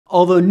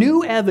Although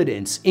new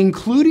evidence,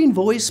 including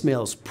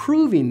voicemails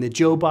proving that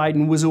Joe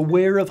Biden was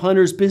aware of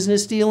Hunter's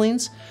business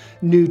dealings,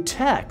 new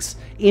texts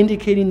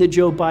indicating that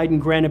Joe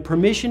Biden granted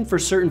permission for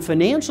certain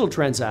financial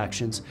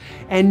transactions,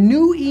 and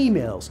new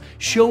emails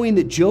showing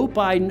that Joe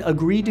Biden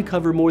agreed to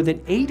cover more than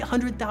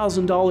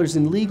 $800,000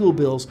 in legal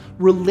bills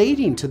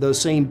relating to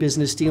those same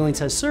business dealings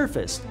has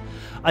surfaced,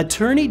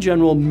 Attorney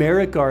General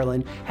Merrick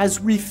Garland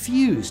has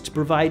refused to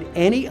provide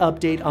any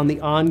update on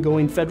the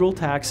ongoing federal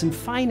tax and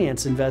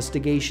finance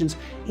investigations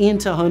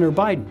into Hunter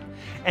Biden,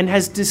 and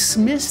has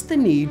dismissed the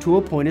need to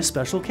appoint a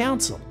special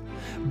counsel.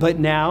 But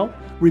now,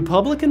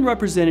 Republican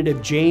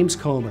Representative James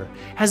Comer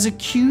has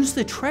accused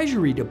the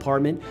Treasury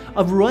Department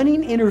of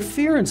running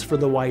interference for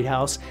the White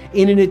House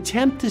in an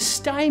attempt to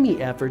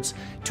stymie efforts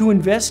to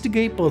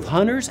investigate both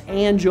Hunter's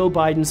and Joe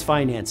Biden's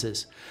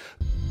finances.